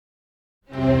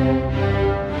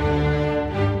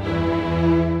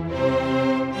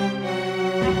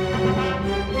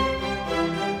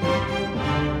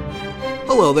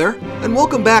Hello there, and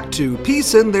welcome back to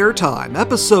Peace in Their Time,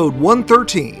 episode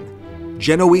 113,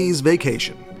 Genoese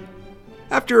Vacation.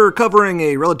 After covering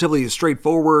a relatively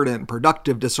straightforward and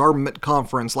productive disarmament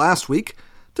conference last week,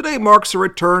 today marks a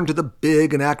return to the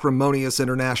big and acrimonious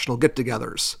international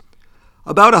get-togethers.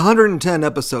 About 110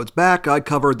 episodes back, I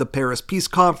covered the Paris Peace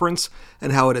Conference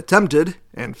and how it attempted,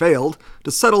 and failed,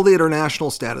 to settle the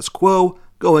international status quo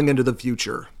going into the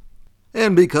future.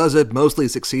 And because it mostly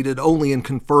succeeded only in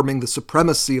confirming the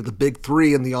supremacy of the Big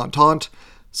Three in the Entente,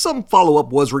 some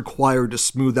follow-up was required to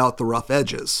smooth out the rough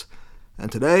edges.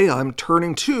 And today, I'm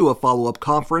turning to a follow-up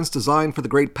conference designed for the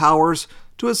great powers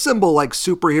to assemble like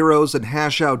superheroes and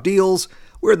hash out deals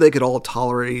where they could all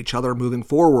tolerate each other moving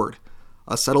forward.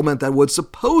 A settlement that would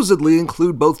supposedly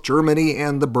include both Germany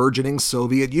and the burgeoning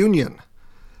Soviet Union.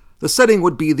 The setting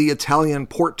would be the Italian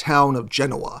port town of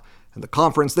Genoa, and the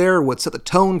conference there would set the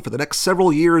tone for the next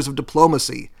several years of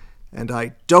diplomacy, and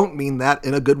I don't mean that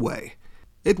in a good way.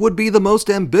 It would be the most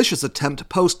ambitious attempt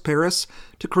post-Paris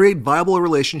to create viable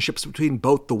relationships between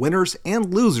both the winners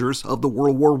and losers of the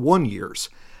World War I years,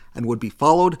 and would be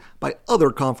followed by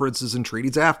other conferences and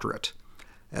treaties after it.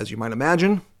 As you might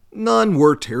imagine, none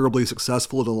were terribly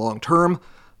successful in the long term,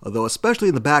 although especially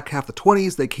in the back half of the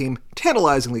 20s they came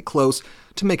tantalizingly close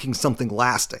to making something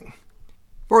lasting.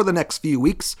 For the next few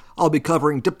weeks, I'll be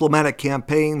covering diplomatic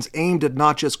campaigns aimed at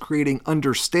not just creating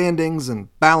understandings and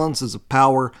balances of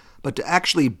power, but to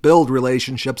actually build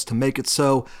relationships to make it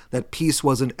so that peace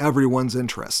was in everyone's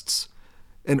interests.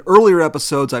 In earlier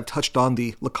episodes, I've touched on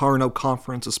the Locarno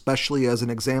Conference, especially as an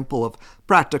example of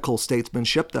practical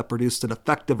statesmanship that produced an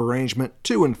effective arrangement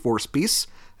to enforce peace,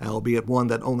 albeit one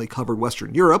that only covered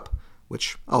Western Europe,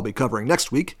 which I'll be covering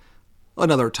next week.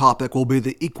 Another topic will be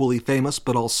the equally famous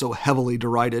but also heavily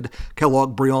derided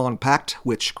Kellogg-Briand Pact,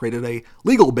 which created a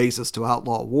legal basis to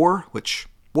outlaw war, which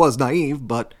was naive,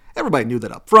 but everybody knew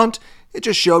that up front. It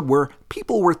just showed where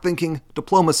people were thinking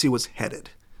diplomacy was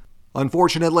headed.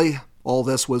 Unfortunately, all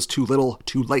this was too little,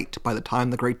 too late by the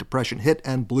time the Great Depression hit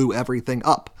and blew everything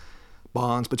up.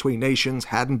 Bonds between nations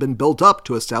hadn't been built up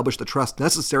to establish the trust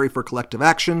necessary for collective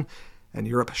action, and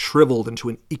Europe shriveled into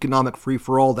an economic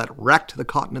free-for-all that wrecked the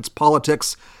continent's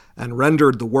politics and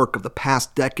rendered the work of the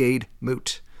past decade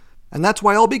moot. And that's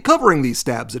why I'll be covering these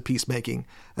stabs at peacemaking,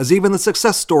 as even the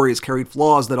success stories carried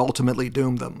flaws that ultimately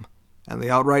doomed them. And the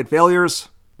outright failures?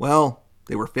 Well,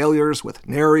 they were failures with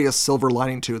nary a silver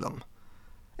lining to them.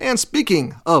 And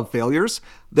speaking of failures,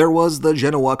 there was the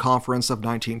Genoa Conference of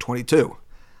 1922.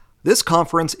 This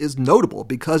conference is notable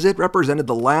because it represented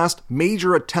the last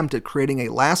major attempt at creating a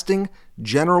lasting,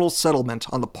 general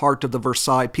settlement on the part of the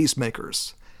Versailles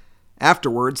peacemakers.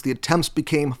 Afterwards, the attempts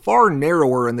became far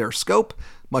narrower in their scope,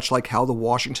 much like how the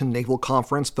Washington Naval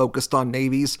Conference focused on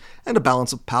navies and a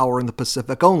balance of power in the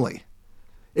Pacific only.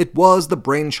 It was the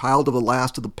brainchild of the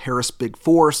last of the Paris Big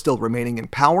Four still remaining in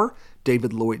power,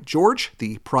 David Lloyd George,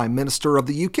 the Prime Minister of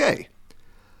the UK.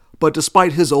 But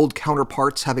despite his old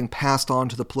counterparts having passed on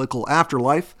to the political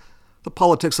afterlife, the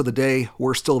politics of the day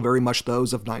were still very much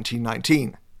those of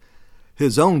 1919.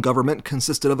 His own government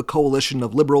consisted of a coalition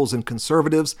of liberals and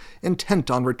conservatives intent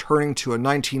on returning to a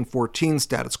 1914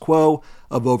 status quo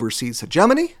of overseas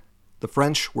hegemony. The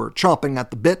French were chomping at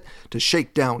the bit to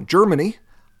shake down Germany,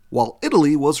 while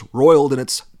Italy was roiled in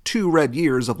its 2 red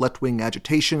years of left-wing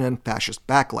agitation and fascist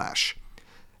backlash,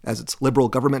 as its liberal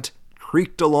government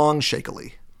creaked along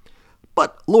shakily.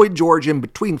 But Lloyd George, in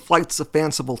between flights of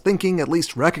fanciful thinking, at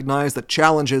least recognized the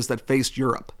challenges that faced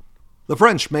Europe. The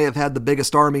French may have had the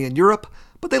biggest army in Europe,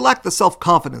 but they lacked the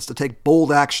self-confidence to take bold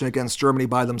action against Germany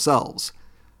by themselves.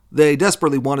 They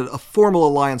desperately wanted a formal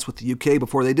alliance with the UK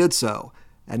before they did so,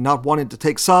 and not wanting to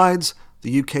take sides,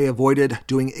 the UK avoided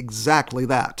doing exactly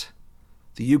that.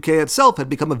 The UK itself had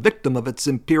become a victim of its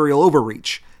imperial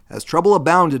overreach, as trouble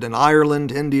abounded in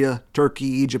Ireland, India, Turkey,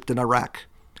 Egypt, and Iraq.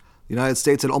 The United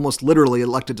States had almost literally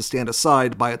elected to stand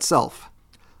aside by itself.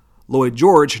 Lloyd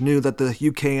George knew that the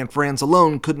UK and France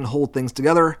alone couldn't hold things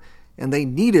together, and they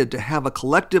needed to have a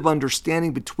collective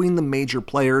understanding between the major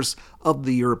players of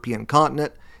the European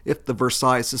continent if the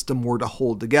Versailles system were to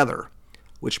hold together,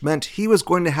 which meant he was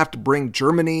going to have to bring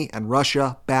Germany and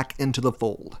Russia back into the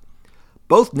fold.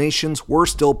 Both nations were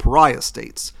still pariah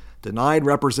states, denied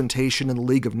representation in the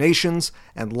League of Nations,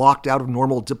 and locked out of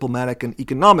normal diplomatic and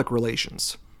economic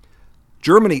relations.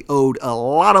 Germany owed a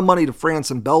lot of money to France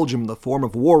and Belgium in the form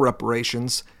of war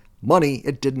reparations, money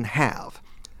it didn't have.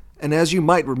 And as you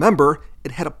might remember,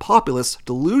 it had a populace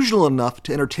delusional enough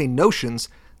to entertain notions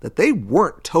that they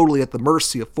weren't totally at the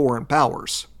mercy of foreign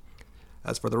powers.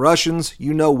 As for the Russians,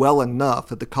 you know well enough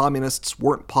that the communists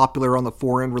weren't popular on the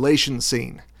foreign relations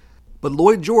scene. But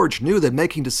Lloyd George knew that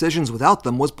making decisions without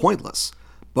them was pointless.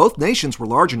 Both nations were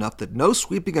large enough that no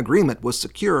sweeping agreement was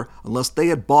secure unless they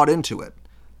had bought into it.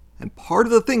 And part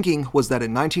of the thinking was that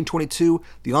in 1922,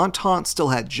 the Entente still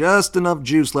had just enough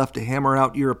juice left to hammer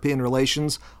out European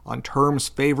relations on terms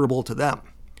favorable to them.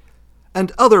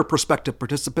 And other prospective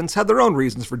participants had their own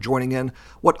reasons for joining in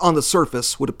what on the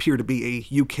surface would appear to be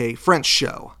a UK-French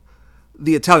show.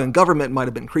 The Italian government might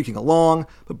have been creaking along,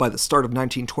 but by the start of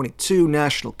 1922,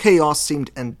 national chaos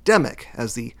seemed endemic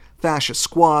as the fascist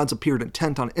squads appeared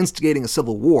intent on instigating a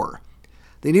civil war.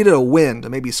 They needed a win to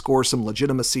maybe score some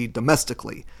legitimacy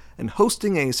domestically, and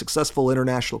hosting a successful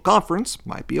international conference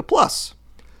might be a plus.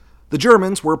 The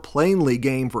Germans were plainly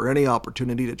game for any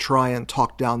opportunity to try and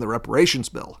talk down the reparations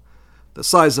bill, the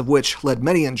size of which led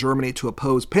many in Germany to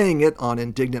oppose paying it on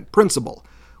indignant principle,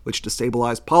 which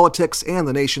destabilized politics and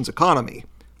the nation's economy,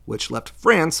 which left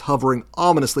France hovering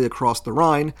ominously across the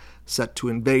Rhine, set to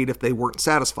invade if they weren't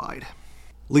satisfied.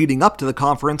 Leading up to the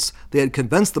conference, they had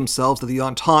convinced themselves that the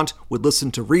Entente would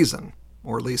listen to reason,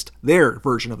 or at least their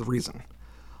version of the reason.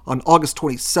 On August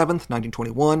 27,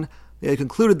 1921, they had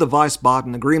concluded the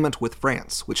Wiesbaden Agreement with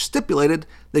France, which stipulated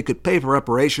they could pay for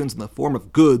reparations in the form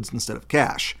of goods instead of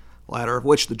cash, the latter of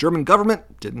which the German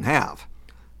government didn't have.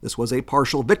 This was a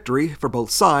partial victory for both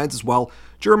sides, as while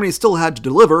Germany still had to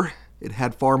deliver, it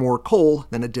had far more coal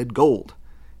than it did gold.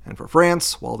 And for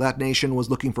France, while that nation was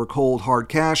looking for cold, hard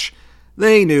cash,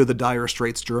 they knew the dire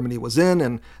straits Germany was in,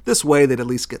 and this way they'd at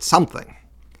least get something.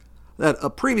 That a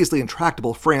previously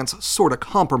intractable France sort of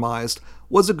compromised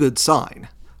was a good sign.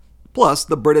 Plus,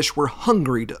 the British were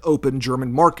hungry to open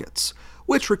German markets,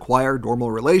 which required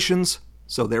normal relations,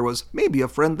 so there was maybe a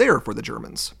friend there for the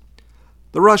Germans.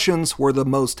 The Russians were the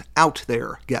most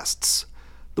out-there guests.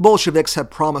 The Bolsheviks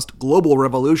had promised global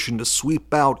revolution to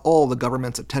sweep out all the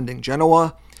governments attending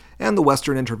Genoa, and the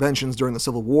Western interventions during the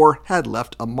Civil War had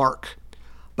left a mark.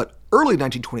 But early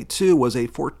 1922 was a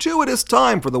fortuitous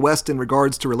time for the West in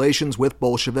regards to relations with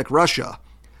Bolshevik Russia.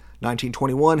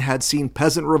 1921 had seen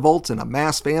peasant revolts and a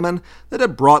mass famine that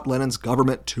had brought Lenin's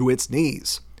government to its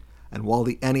knees. And while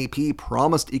the NEP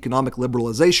promised economic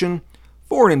liberalization,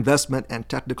 foreign investment and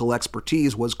technical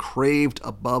expertise was craved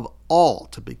above all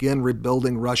to begin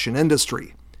rebuilding Russian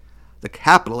industry. The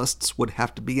capitalists would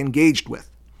have to be engaged with.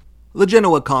 The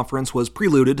Genoa Conference was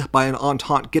preluded by an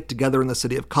Entente get-together in the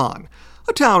city of Cannes,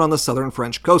 a town on the southern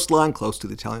French coastline close to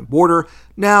the Italian border,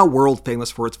 now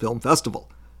world-famous for its film festival.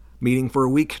 Meeting for a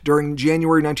week during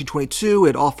January 1922,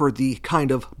 it offered the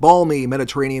kind of balmy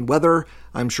Mediterranean weather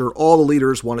I'm sure all the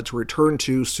leaders wanted to return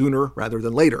to sooner rather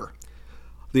than later.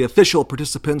 The official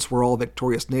participants were all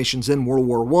victorious nations in World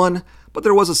War I, but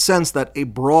there was a sense that a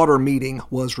broader meeting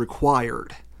was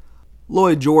required.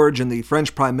 Lloyd George and the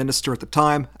French Prime Minister at the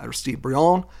time, Aristide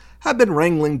Briand, had been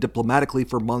wrangling diplomatically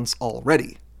for months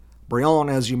already. Briand,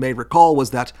 as you may recall,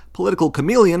 was that political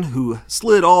chameleon who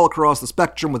slid all across the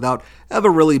spectrum without ever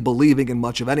really believing in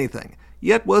much of anything,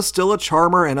 yet was still a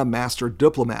charmer and a master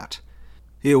diplomat.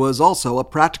 He was also a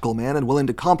practical man and willing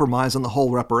to compromise on the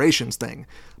whole reparations thing,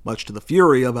 much to the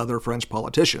fury of other French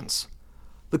politicians.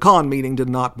 The Cannes meeting did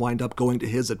not wind up going to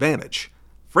his advantage.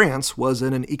 France was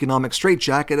in an economic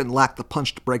straitjacket and lacked the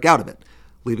punch to break out of it,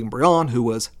 leaving Briand, who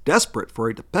was desperate for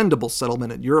a dependable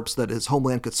settlement in Europe so that his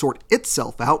homeland could sort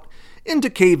itself out, into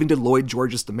caving to Lloyd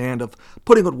George's demand of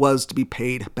putting what was to be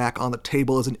paid back on the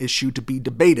table as an issue to be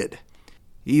debated.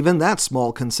 Even that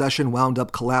small concession wound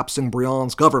up collapsing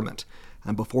Briand's government,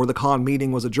 and before the Cannes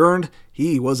meeting was adjourned,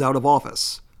 he was out of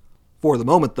office. For the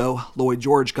moment, though, Lloyd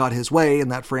George got his way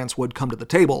and that France would come to the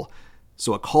table,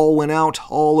 so a call went out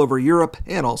all over Europe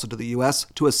and also to the US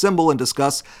to assemble and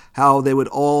discuss how they would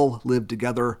all live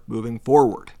together moving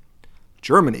forward.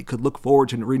 Germany could look forward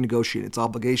to renegotiating its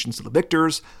obligations to the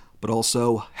victors, but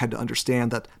also had to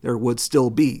understand that there would still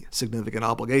be significant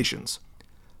obligations.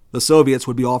 The Soviets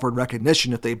would be offered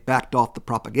recognition if they backed off the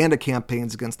propaganda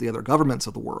campaigns against the other governments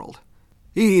of the world.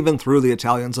 He even threw the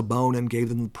Italians a bone and gave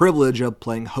them the privilege of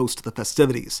playing host to the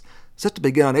festivities, set to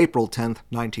begin on April 10,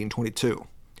 1922.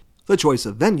 The choice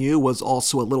of venue was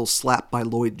also a little slap by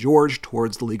Lloyd George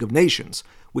towards the League of Nations,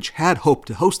 which had hoped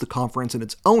to host the conference in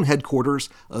its own headquarters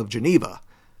of Geneva.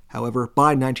 However,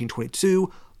 by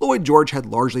 1922, Lloyd George had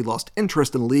largely lost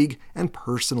interest in the League and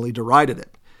personally derided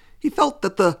it. He felt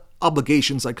that the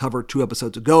obligations I covered 2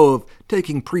 episodes ago of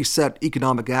taking preset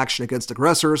economic action against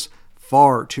aggressors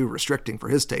far too restricting for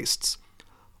his tastes.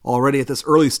 Already at this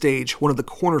early stage, one of the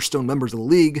cornerstone members of the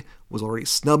League was already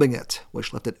snubbing it,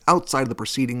 which left it outside of the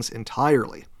proceedings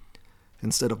entirely.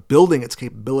 Instead of building its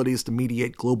capabilities to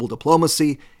mediate global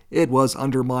diplomacy, it was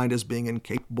undermined as being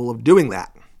incapable of doing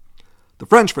that. The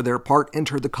French, for their part,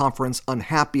 entered the conference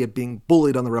unhappy at being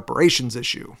bullied on the reparations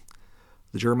issue.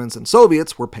 The Germans and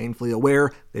Soviets were painfully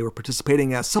aware they were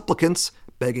participating as supplicants,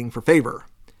 begging for favor.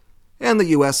 And the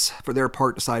U.S., for their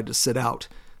part, decided to sit out,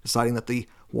 deciding that the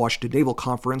Washington Naval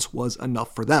Conference was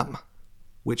enough for them,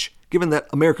 which, given that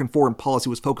American foreign policy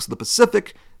was focused on the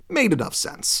Pacific, made enough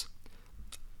sense.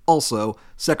 Also,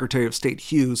 Secretary of State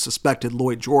Hughes suspected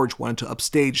Lloyd George wanted to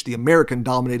upstage the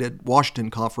American-dominated Washington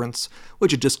Conference,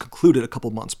 which had just concluded a couple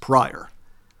months prior.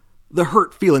 The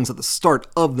hurt feelings at the start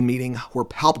of the meeting were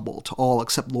palpable to all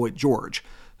except Lloyd George,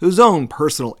 whose own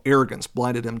personal arrogance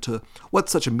blinded him to what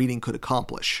such a meeting could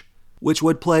accomplish, which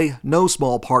would play no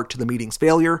small part to the meeting's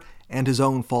failure and his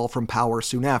own fall from power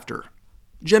soon after.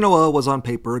 Genoa was on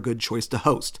paper a good choice to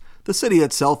host. The city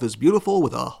itself is beautiful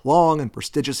with a long and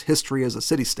prestigious history as a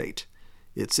city-state.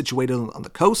 It's situated on the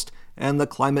coast, and the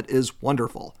climate is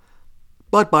wonderful.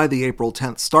 But by the April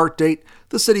 10th start date,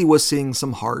 the city was seeing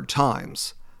some hard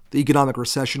times. The economic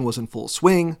recession was in full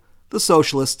swing, the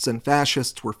socialists and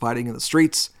fascists were fighting in the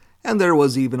streets, and there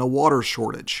was even a water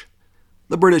shortage.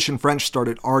 The British and French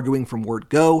started arguing from word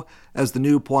go, as the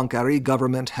new Poincaré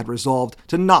government had resolved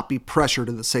to not be pressured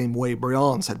in the same way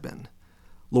Briand's had been.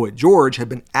 Lloyd George had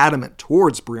been adamant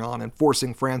towards Briand and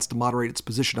forcing France to moderate its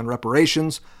position on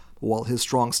reparations, but while his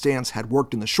strong stance had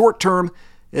worked in the short term,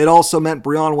 it also meant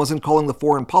Briand wasn't calling the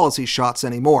foreign policy shots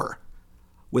anymore.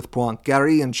 With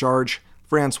Poincaré in charge,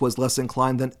 France was less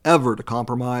inclined than ever to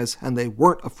compromise, and they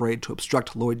weren't afraid to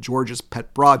obstruct Lloyd George's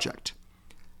pet project.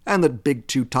 And the big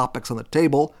two topics on the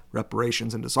table,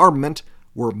 reparations and disarmament,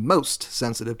 were most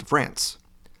sensitive to France.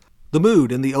 The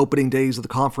mood in the opening days of the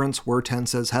conference were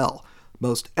tense as hell.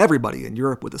 Most everybody in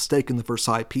Europe with a stake in the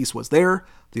Versailles peace was there,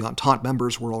 the Entente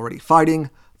members were already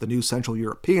fighting, the new Central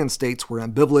European states were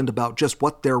ambivalent about just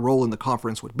what their role in the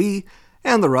conference would be,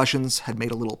 and the Russians had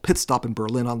made a little pit stop in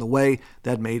Berlin on the way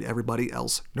that made everybody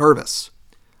else nervous.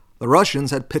 The Russians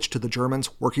had pitched to the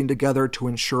Germans working together to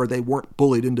ensure they weren't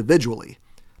bullied individually.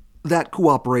 That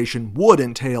cooperation would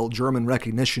entail German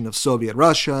recognition of Soviet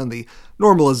Russia and the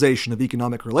normalization of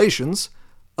economic relations.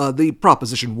 The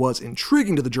proposition was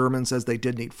intriguing to the Germans as they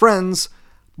did need friends,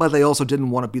 but they also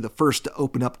didn't want to be the first to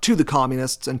open up to the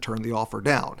communists and turn the offer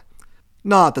down.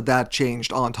 Not that that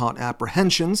changed Entente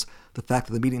apprehensions. The fact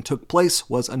that the meeting took place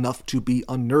was enough to be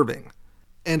unnerving.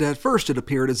 And at first it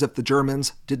appeared as if the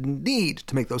Germans didn't need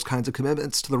to make those kinds of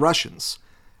commitments to the Russians.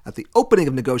 At the opening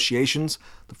of negotiations,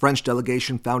 the French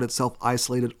delegation found itself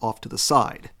isolated off to the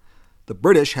side. The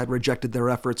British had rejected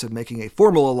their efforts at making a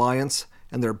formal alliance,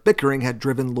 and their bickering had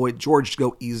driven Lloyd George to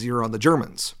go easier on the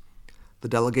Germans. The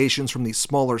delegations from the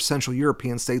smaller Central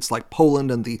European states like Poland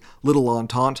and the Little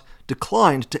Entente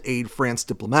declined to aid France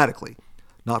diplomatically,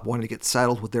 not wanting to get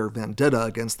saddled with their vendetta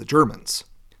against the Germans.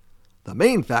 The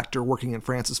main factor working in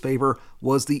France's favor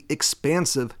was the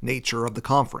expansive nature of the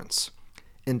conference.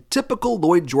 In typical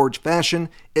Lloyd George fashion,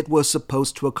 it was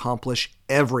supposed to accomplish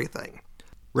everything.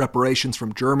 Reparations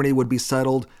from Germany would be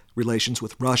settled, relations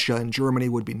with Russia and Germany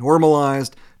would be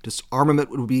normalized, disarmament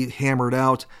would be hammered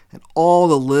out, and all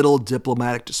the little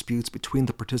diplomatic disputes between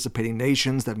the participating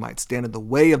nations that might stand in the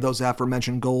way of those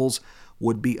aforementioned goals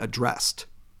would be addressed.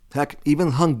 Heck, even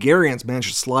the Hungarians managed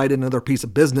to slide in another piece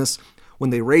of business when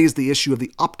they raised the issue of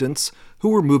the Optants, who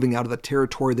were moving out of the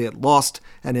territory they had lost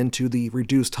and into the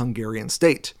reduced Hungarian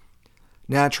state.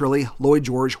 Naturally, Lloyd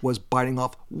George was biting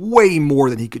off way more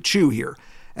than he could chew here,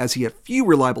 as he had few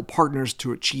reliable partners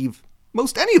to achieve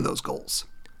most any of those goals.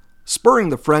 Spurring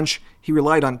the French, he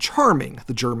relied on charming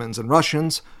the Germans and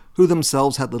Russians, who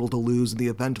themselves had little to lose in the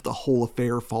event of the whole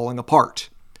affair falling apart.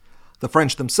 The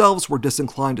French themselves were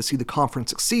disinclined to see the conference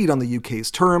succeed on the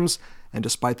UK's terms, and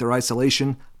despite their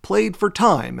isolation, played for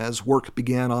time as work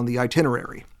began on the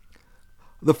itinerary.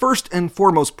 The first and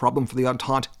foremost problem for the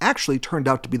Entente actually turned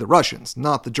out to be the Russians,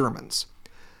 not the Germans.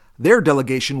 Their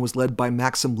delegation was led by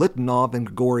Maxim Litanov and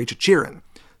Grigory Chicherin,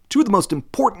 two of the most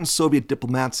important Soviet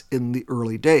diplomats in the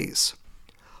early days.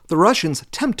 The Russians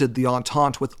tempted the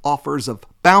Entente with offers of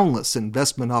boundless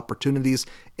investment opportunities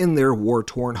in their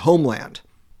war-torn homeland,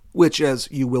 which, as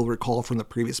you will recall from the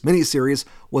previous miniseries,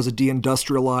 was a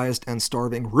deindustrialized and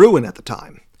starving ruin at the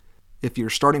time. If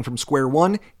you're starting from square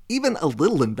one, even a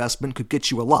little investment could get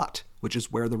you a lot, which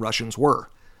is where the Russians were.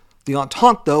 The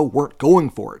Entente, though, weren't going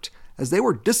for it, as they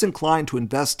were disinclined to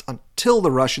invest until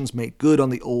the Russians made good on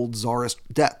the old Tsarist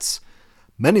debts.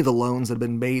 Many of the loans that had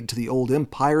been made to the old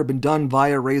empire had been done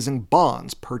via raising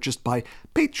bonds purchased by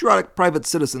patriotic private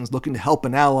citizens looking to help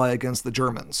an ally against the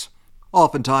Germans.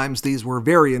 Oftentimes, these were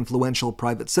very influential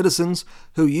private citizens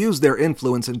who used their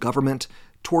influence in government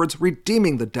towards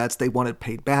redeeming the debts they wanted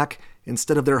paid back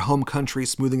instead of their home country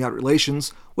smoothing out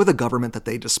relations with a government that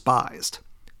they despised.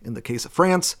 In the case of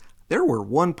France, there were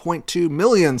 1.2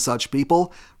 million such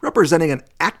people, representing an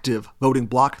active voting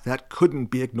bloc that couldn't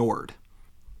be ignored.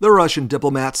 The Russian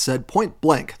diplomats said point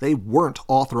blank they weren't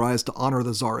authorized to honor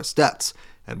the Tsarist debts,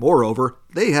 and moreover,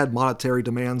 they had monetary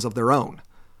demands of their own.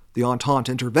 The Entente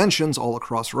interventions all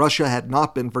across Russia had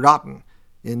not been forgotten.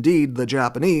 Indeed, the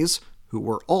Japanese, who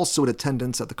were also in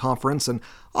attendance at the conference and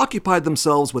occupied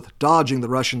themselves with dodging the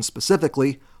Russians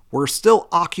specifically, were still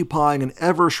occupying an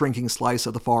ever-shrinking slice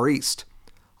of the Far East.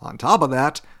 On top of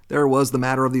that, there was the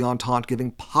matter of the Entente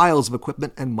giving piles of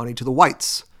equipment and money to the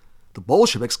whites. The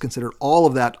Bolsheviks considered all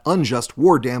of that unjust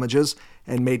war damages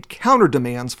and made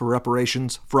counter-demands for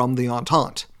reparations from the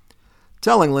Entente.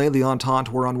 Tellingly, the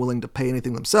Entente were unwilling to pay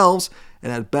anything themselves,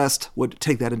 and at best would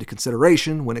take that into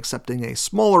consideration when accepting a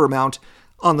smaller amount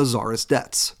on the Tsarist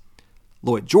debts.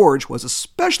 Lloyd George was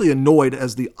especially annoyed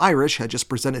as the Irish had just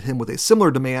presented him with a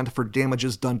similar demand for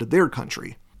damages done to their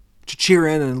country.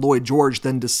 Chicherin and Lloyd George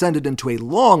then descended into a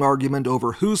long argument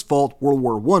over whose fault World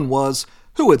War I was,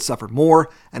 who had suffered more,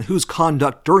 and whose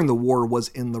conduct during the war was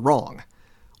in the wrong.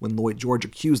 When Lloyd George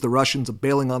accused the Russians of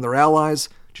bailing on their allies,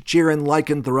 Chicherin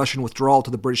likened the Russian withdrawal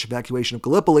to the British evacuation of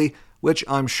Gallipoli, which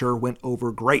I'm sure went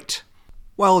over great.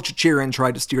 While Chicherin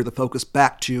tried to steer the focus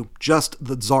back to just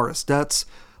the Tsarist debts,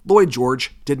 Lloyd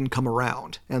George didn't come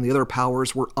around, and the other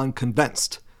powers were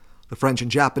unconvinced. The French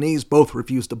and Japanese both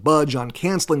refused to budge on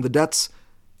canceling the debts,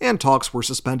 and talks were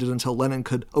suspended until Lenin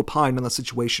could opine on the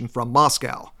situation from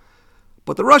Moscow.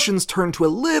 But the Russians turned to a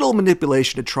little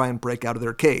manipulation to try and break out of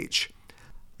their cage.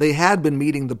 They had been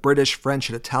meeting the British, French,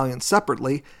 and Italians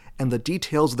separately, and the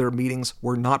details of their meetings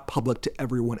were not public to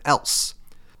everyone else.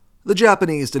 The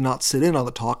Japanese did not sit in on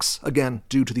the talks, again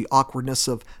due to the awkwardness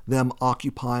of them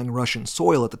occupying Russian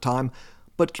soil at the time,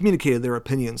 but communicated their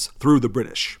opinions through the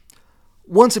British.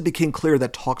 Once it became clear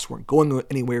that talks weren't going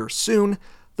anywhere soon,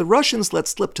 the Russians let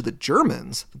slip to the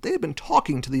Germans that they had been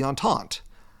talking to the Entente.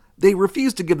 They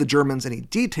refused to give the Germans any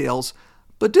details,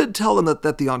 but did tell them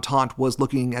that the Entente was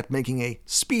looking at making a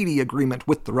speedy agreement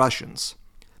with the Russians.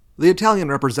 The Italian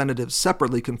representatives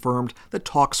separately confirmed that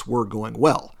talks were going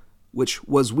well, which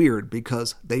was weird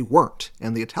because they weren't,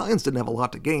 and the Italians didn't have a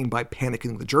lot to gain by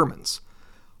panicking the Germans.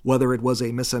 Whether it was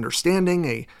a misunderstanding,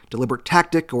 a deliberate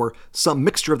tactic, or some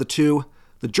mixture of the two,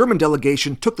 the German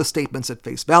delegation took the statements at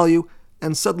face value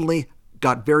and suddenly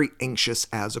got very anxious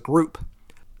as a group.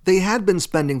 They had been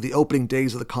spending the opening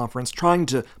days of the conference trying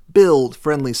to build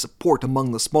friendly support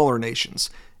among the smaller nations,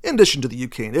 in addition to the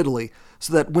UK and Italy,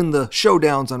 so that when the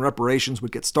showdowns on reparations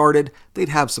would get started, they'd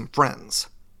have some friends.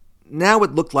 Now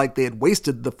it looked like they had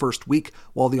wasted the first week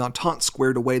while the Entente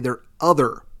squared away their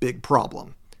other big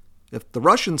problem. If the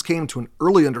Russians came to an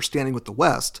early understanding with the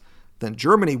West, then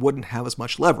Germany wouldn't have as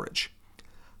much leverage.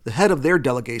 The head of their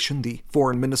delegation, the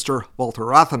foreign minister Walter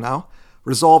Rathenau,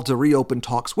 resolved to reopen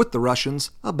talks with the Russians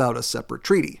about a separate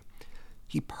treaty.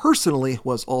 He personally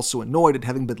was also annoyed at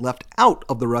having been left out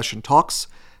of the Russian talks,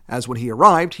 as when he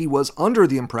arrived, he was under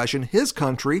the impression his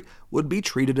country would be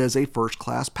treated as a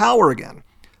first-class power again,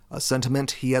 a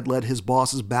sentiment he had led his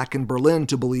bosses back in Berlin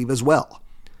to believe as well.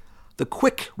 The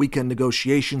quick weekend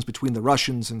negotiations between the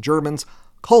Russians and Germans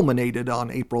culminated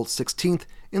on April 16th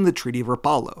in the Treaty of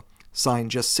Rapallo, signed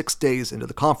just 6 days into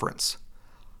the conference.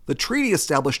 The treaty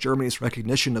established Germany's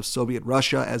recognition of Soviet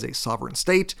Russia as a sovereign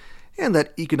state and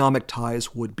that economic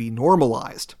ties would be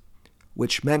normalized,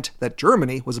 which meant that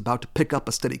Germany was about to pick up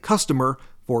a steady customer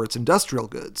for its industrial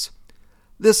goods.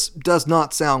 This does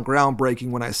not sound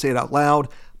groundbreaking when I say it out loud,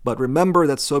 but remember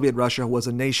that Soviet Russia was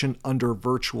a nation under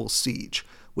virtual siege,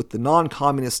 with the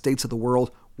non-communist states of the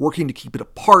world working to keep it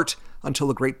apart until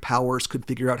the great powers could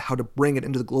figure out how to bring it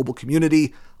into the global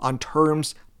community on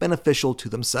terms beneficial to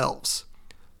themselves.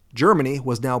 Germany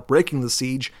was now breaking the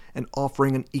siege and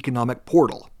offering an economic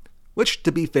portal, which,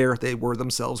 to be fair, they were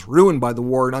themselves ruined by the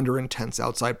war and under intense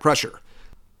outside pressure.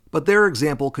 But their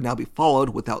example could now be followed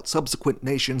without subsequent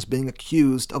nations being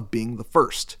accused of being the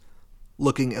first,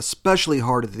 looking especially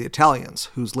hard at the Italians,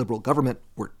 whose liberal government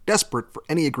were desperate for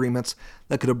any agreements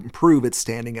that could improve its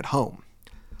standing at home.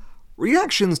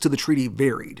 Reactions to the treaty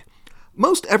varied.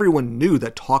 Most everyone knew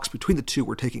that talks between the two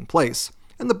were taking place,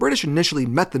 and the British initially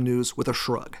met the news with a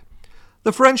shrug.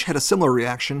 The French had a similar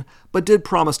reaction, but did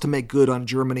promise to make good on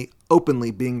Germany openly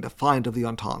being defiant of the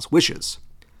Entente's wishes.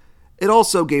 It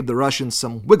also gave the Russians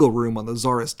some wiggle room on the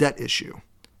Tsarist debt issue.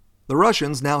 The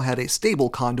Russians now had a stable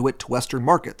conduit to Western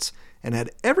markets, and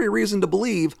had every reason to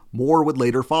believe more would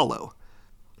later follow.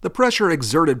 The pressure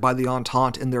exerted by the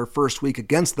Entente in their first week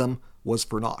against them was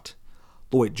for naught.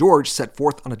 Lloyd George set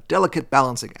forth on a delicate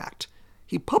balancing act.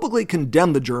 He publicly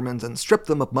condemned the Germans and stripped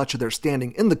them of much of their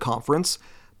standing in the conference,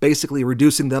 basically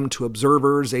reducing them to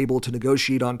observers able to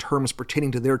negotiate on terms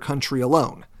pertaining to their country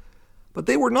alone. But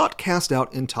they were not cast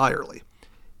out entirely.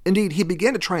 Indeed, he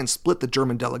began to try and split the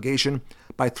German delegation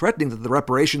by threatening that the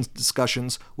reparations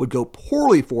discussions would go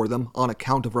poorly for them on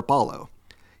account of Rapallo.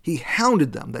 He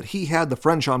hounded them that he had the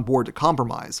French on board to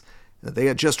compromise, and that they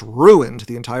had just ruined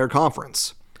the entire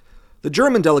conference. The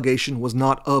German delegation was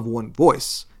not of one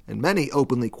voice, and many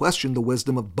openly questioned the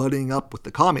wisdom of buddying up with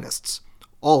the communists,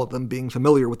 all of them being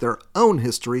familiar with their own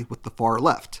history with the far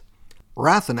left.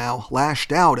 Rathenau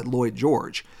lashed out at Lloyd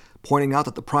George, pointing out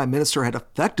that the Prime Minister had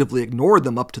effectively ignored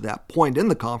them up to that point in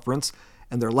the conference,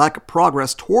 and their lack of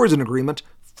progress towards an agreement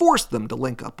forced them to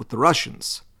link up with the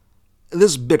Russians.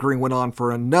 This bickering went on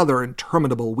for another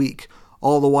interminable week,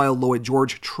 all the while Lloyd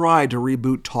George tried to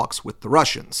reboot talks with the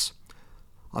Russians.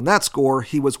 On that score,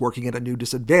 he was working at a new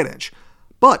disadvantage,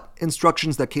 but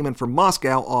instructions that came in from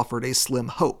Moscow offered a slim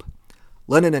hope.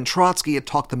 Lenin and Trotsky had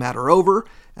talked the matter over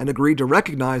and agreed to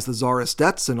recognize the Tsarist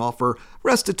debts and offer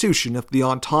restitution if the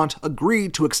Entente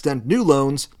agreed to extend new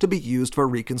loans to be used for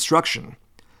reconstruction.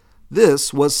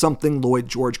 This was something Lloyd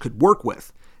George could work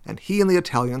with, and he and the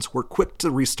Italians were quick to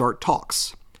restart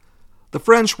talks. The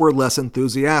French were less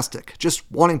enthusiastic,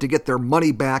 just wanting to get their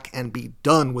money back and be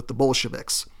done with the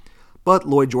Bolsheviks. But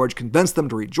Lloyd George convinced them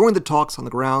to rejoin the talks on the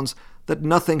grounds that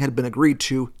nothing had been agreed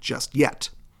to just yet.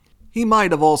 He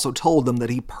might have also told them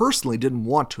that he personally didn't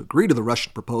want to agree to the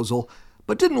Russian proposal,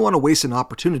 but didn't want to waste an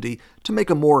opportunity to make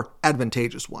a more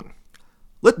advantageous one.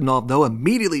 Litvinov, though,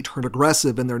 immediately turned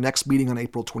aggressive in their next meeting on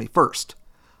April 21st.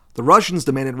 The Russians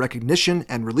demanded recognition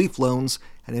and relief loans,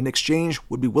 and in exchange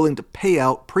would be willing to pay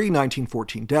out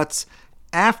pre-1914 debts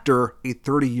after a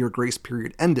 30-year grace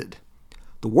period ended.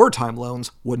 The wartime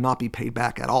loans would not be paid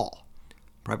back at all.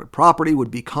 Private property would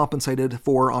be compensated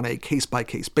for on a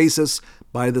case-by-case basis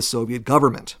by the Soviet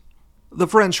government. The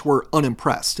French were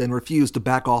unimpressed and refused to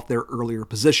back off their earlier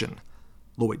position.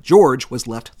 Lloyd George was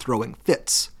left throwing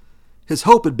fits. His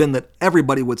hope had been that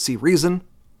everybody would see reason,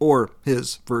 or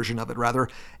his version of it rather,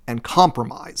 and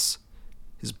compromise.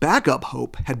 His backup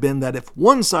hope had been that if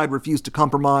one side refused to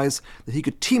compromise, that he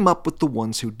could team up with the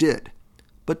ones who did.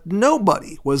 But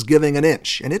nobody was giving an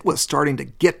inch, and it was starting to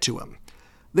get to him.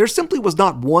 There simply was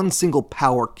not one single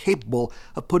power capable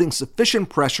of putting sufficient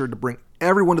pressure to bring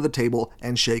everyone to the table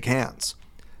and shake hands.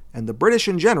 And the British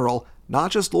in general,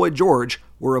 not just Lloyd George,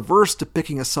 were averse to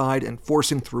picking a side and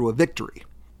forcing through a victory.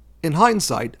 In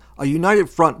hindsight, a united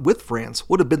front with France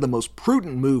would have been the most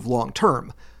prudent move long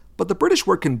term, but the British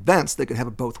were convinced they could have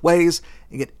it both ways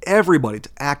and get everybody to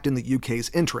act in the UK's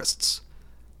interests.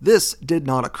 This did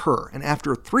not occur, and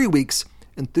after 3 weeks,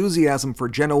 enthusiasm for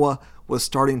Genoa was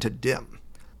starting to dim.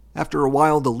 After a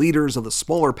while, the leaders of the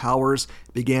smaller powers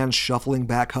began shuffling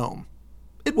back home.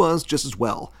 It was just as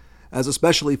well, as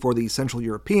especially for the Central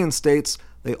European states,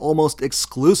 they almost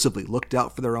exclusively looked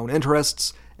out for their own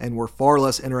interests and were far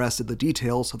less interested in the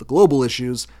details of the global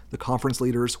issues the conference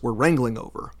leaders were wrangling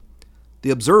over. The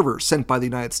observers sent by the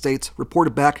United States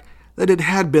reported back that it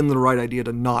had been the right idea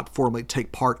to not formally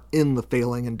take part in the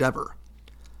failing endeavor.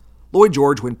 Lloyd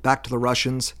George went back to the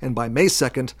Russians, and by May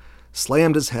 2nd,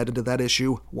 slammed his head into that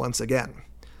issue once again.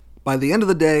 By the end of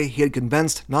the day, he had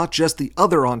convinced not just the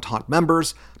other Entente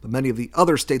members, but many of the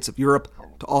other states of Europe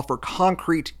to offer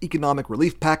concrete economic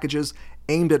relief packages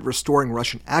aimed at restoring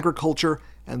Russian agriculture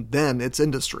and then its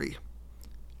industry.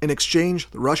 In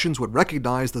exchange, the Russians would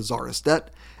recognize the Tsarist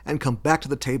debt and come back to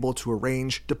the table to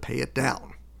arrange to pay it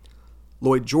down.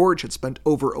 Lloyd George had spent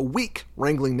over a week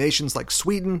wrangling nations like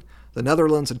Sweden, the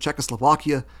Netherlands, and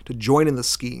Czechoslovakia to join in the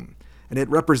scheme, and it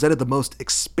represented the most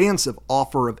expansive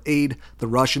offer of aid the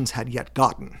Russians had yet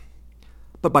gotten.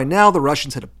 But by now, the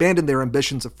Russians had abandoned their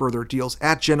ambitions of further deals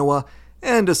at Genoa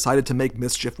and decided to make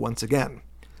mischief once again.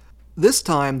 This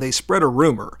time, they spread a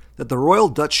rumor that the Royal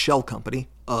Dutch Shell Company,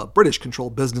 a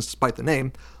British-controlled business despite the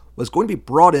name, was going to be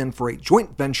brought in for a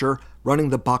joint venture running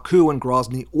the Baku and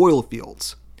Grozny oil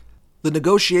fields. The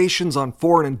negotiations on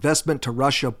foreign investment to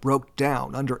Russia broke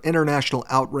down under international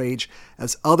outrage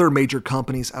as other major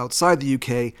companies outside the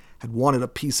UK had wanted a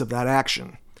piece of that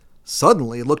action.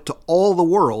 Suddenly, it looked to all the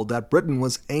world that Britain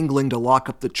was angling to lock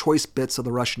up the choice bits of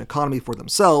the Russian economy for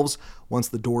themselves once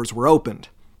the doors were opened.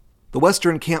 The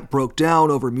Western camp broke down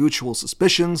over mutual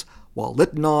suspicions, while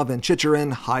Litvinov and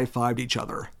Chicherin high-fived each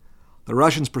other. The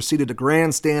Russians proceeded to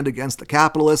grandstand against the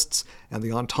capitalists, and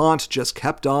the Entente just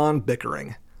kept on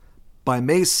bickering. By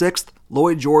May 6th,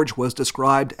 Lloyd George was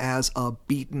described as a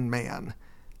beaten man,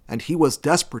 and he was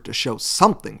desperate to show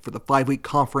something for the 5-week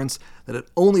conference that had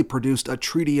only produced a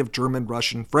treaty of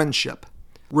German-Russian friendship.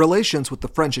 Relations with the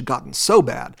French had gotten so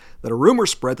bad that a rumor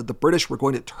spread that the British were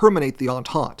going to terminate the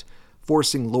Entente,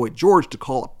 forcing Lloyd George to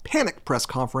call a panic press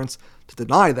conference to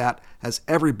deny that as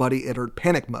everybody entered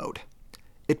panic mode.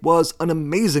 It was an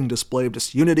amazing display of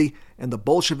disunity, and the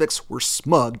Bolsheviks were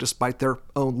smug despite their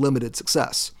own limited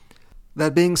success.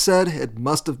 That being said, it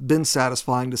must have been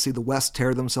satisfying to see the West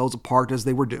tear themselves apart as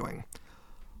they were doing.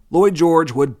 Lloyd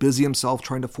George would busy himself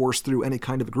trying to force through any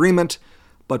kind of agreement,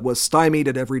 but was stymied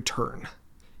at every turn.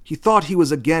 He thought he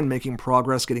was again making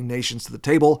progress getting nations to the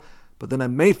table, but then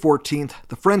on May 14th,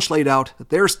 the French laid out that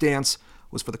their stance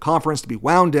was for the conference to be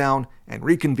wound down and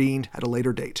reconvened at a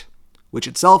later date, which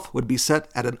itself would be set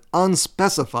at an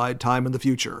unspecified time in the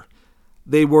future.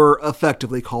 They were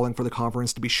effectively calling for the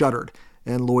conference to be shuttered,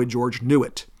 and Lloyd George knew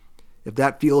it. If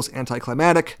that feels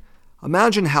anticlimactic,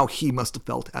 imagine how he must have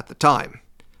felt at the time.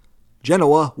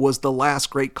 Genoa was the last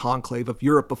great conclave of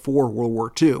Europe before World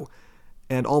War II,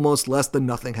 and almost less than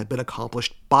nothing had been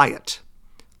accomplished by it.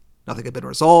 Nothing had been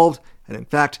resolved, and in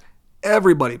fact,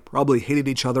 everybody probably hated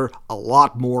each other a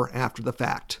lot more after the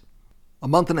fact. A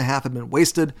month and a half had been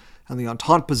wasted, and the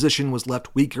Entente position was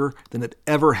left weaker than it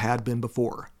ever had been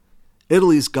before.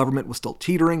 Italy's government was still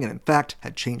teetering and in fact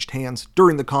had changed hands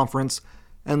during the conference,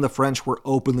 and the French were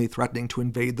openly threatening to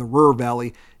invade the Ruhr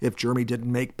Valley if Germany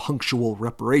didn't make punctual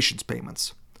reparations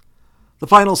payments. The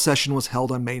final session was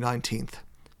held on May 19th.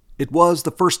 It was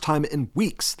the first time in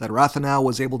weeks that Rathenau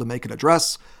was able to make an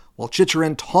address, while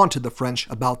Chicherin taunted the French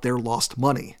about their lost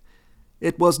money.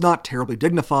 It was not terribly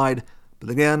dignified, but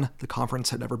again, the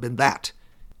conference had never been that.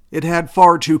 It had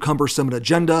far too cumbersome an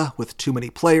agenda with too many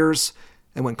players,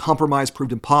 and when compromise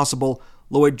proved impossible,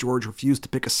 Lloyd George refused to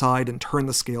pick a side and turn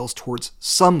the scales towards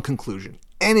some conclusion,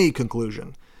 any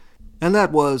conclusion. And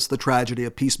that was the tragedy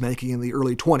of peacemaking in the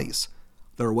early 20s.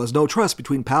 There was no trust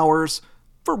between powers,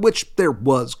 for which there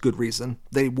was good reason.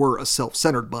 They were a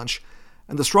self-centered bunch,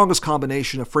 and the strongest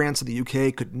combination of France and the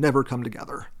UK could never come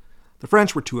together. The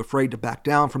French were too afraid to back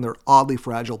down from their oddly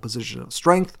fragile position of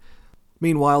strength.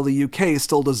 Meanwhile, the UK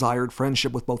still desired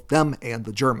friendship with both them and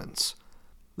the Germans.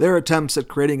 Their attempts at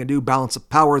creating a new balance of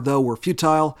power, though, were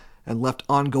futile and left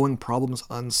ongoing problems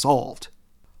unsolved.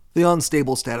 The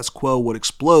unstable status quo would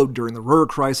explode during the Ruhr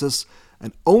crisis,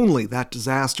 and only that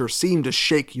disaster seemed to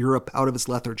shake Europe out of its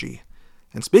lethargy.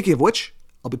 And speaking of which,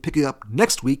 I'll be picking up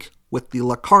next week with the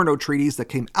Locarno treaties that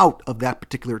came out of that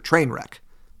particular train wreck.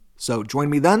 So join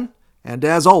me then, and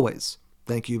as always,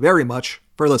 thank you very much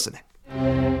for listening.